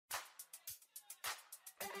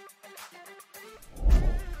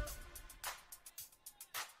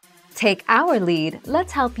Take our lead,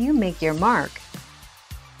 let's help you make your mark.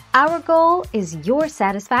 Our goal is your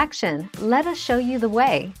satisfaction. Let us show you the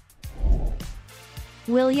way.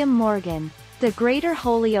 William Morgan. The Greater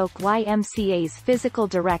Holyoke YMCA's physical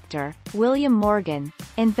director, William Morgan,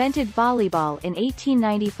 invented volleyball in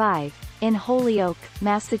 1895, in Holyoke,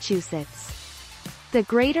 Massachusetts. The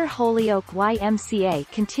Greater Holyoke YMCA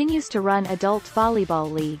continues to run adult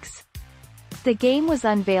volleyball leagues. The game was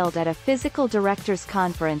unveiled at a physical directors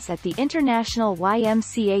conference at the International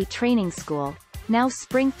YMCA Training School, now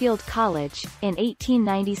Springfield College, in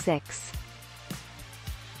 1896.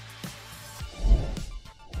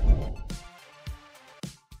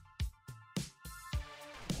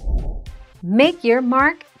 Make your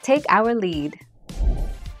mark, take our lead.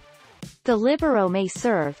 The libero may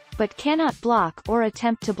serve, but cannot block or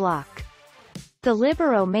attempt to block. The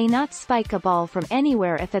libero may not spike a ball from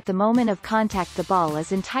anywhere if at the moment of contact the ball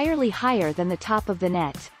is entirely higher than the top of the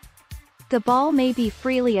net. The ball may be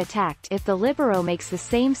freely attacked if the libero makes the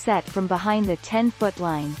same set from behind the 10-foot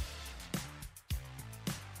line.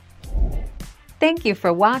 Thank you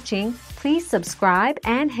for watching. Please subscribe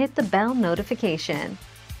and hit the bell notification.